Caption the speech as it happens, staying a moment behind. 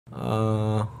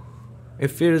Uh,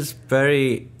 it feels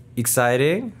very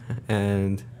exciting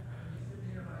and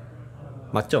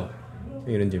맞죠?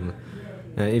 이런 질문.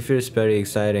 It feels very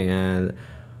exciting and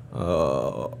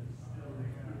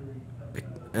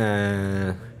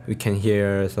we can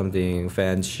hear something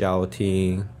fans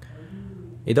shouting.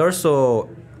 It also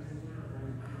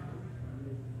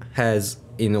has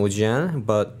in Ojian,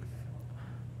 but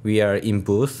we are in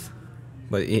booth.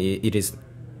 But it is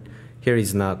here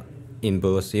is not in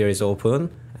booth. Here is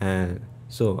open, and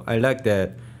so I like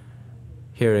that.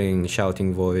 Hearing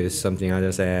shouting voice, something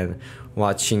others, and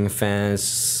watching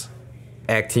fans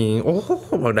acting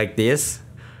like this.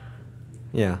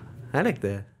 Yeah, I like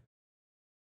that.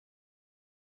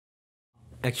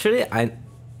 Actually,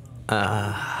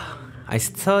 I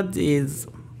studied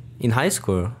in high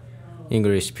school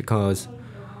English because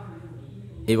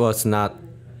it was not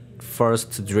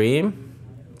first dream.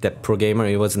 That pro gamer,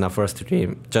 it was not first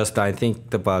dream. Just I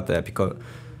think about that because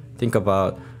think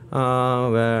about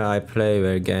where I play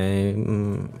where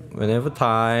game whenever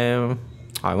time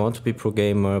I want to be pro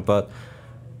gamer. But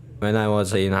when I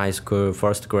was in high school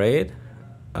first grade,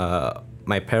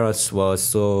 my parents was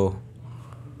so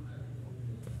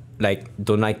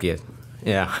don't like it.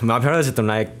 Yeah, my parents don't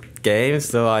like games,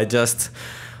 so I just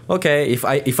okay.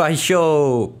 If I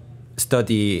show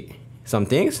study some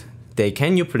things, they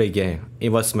can you play game. It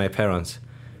was my parents,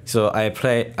 so I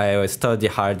study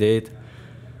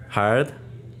hard,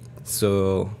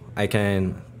 so I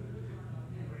can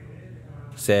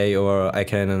say or I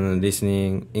can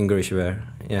listening English well.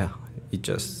 Yeah,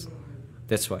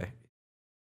 that's why.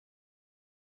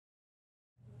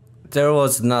 There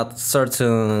was not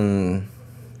certain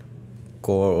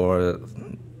goal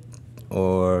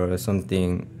or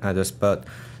something others, but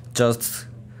just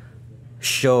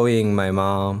showing my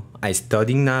mom I'm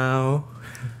studying now.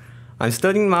 I'm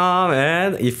studying, mom,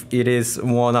 and if it is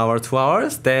 1 hour, 2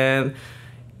 hours, then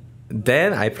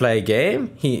I play a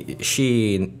game.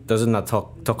 She does not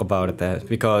talk about that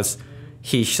because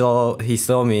he saw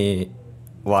me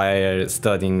while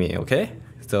studying me. Okay,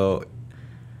 so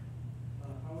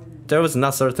there was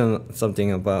not certain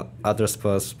something about other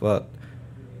sports, but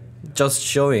just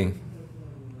showing,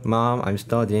 mom, I'm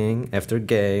studying after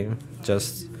game.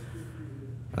 Just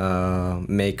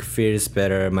make feels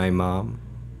better my mom.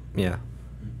 Yeah.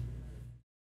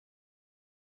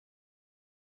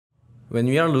 When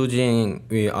we are losing,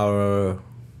 our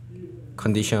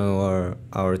condition or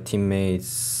our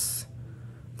teammates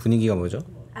분위기가 뭐죠?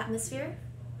 Atmosphere.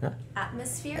 Huh?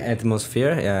 Atmosphere.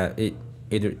 Atmosphere. Yeah,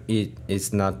 it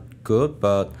is not good,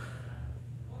 but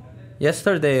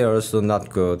yesterday also not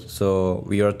good. So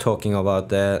we were talking about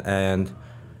that, and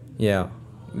yeah,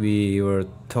 we were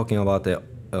talking about that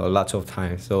a lot of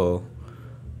times. So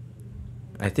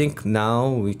I think now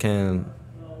we can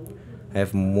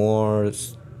have more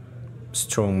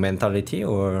strong mentality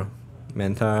or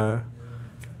mental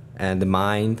and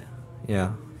mind.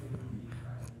 Yeah.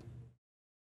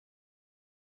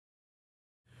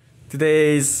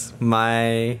 Today is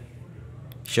my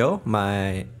show.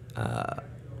 My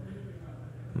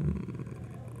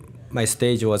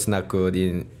stage was not good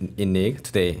in league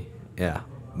today. Yeah,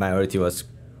 my already was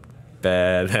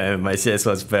bad and my CS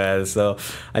was bad, so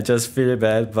I just feel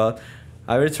bad. But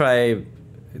I will try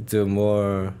do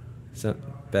more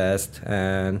best,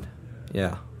 and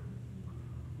yeah.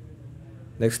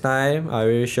 Next time I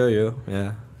will show you.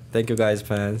 Yeah. Thank you guys,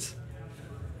 fans.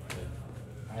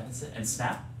 Alright, that's it. And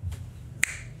snap.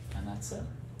 And that's it.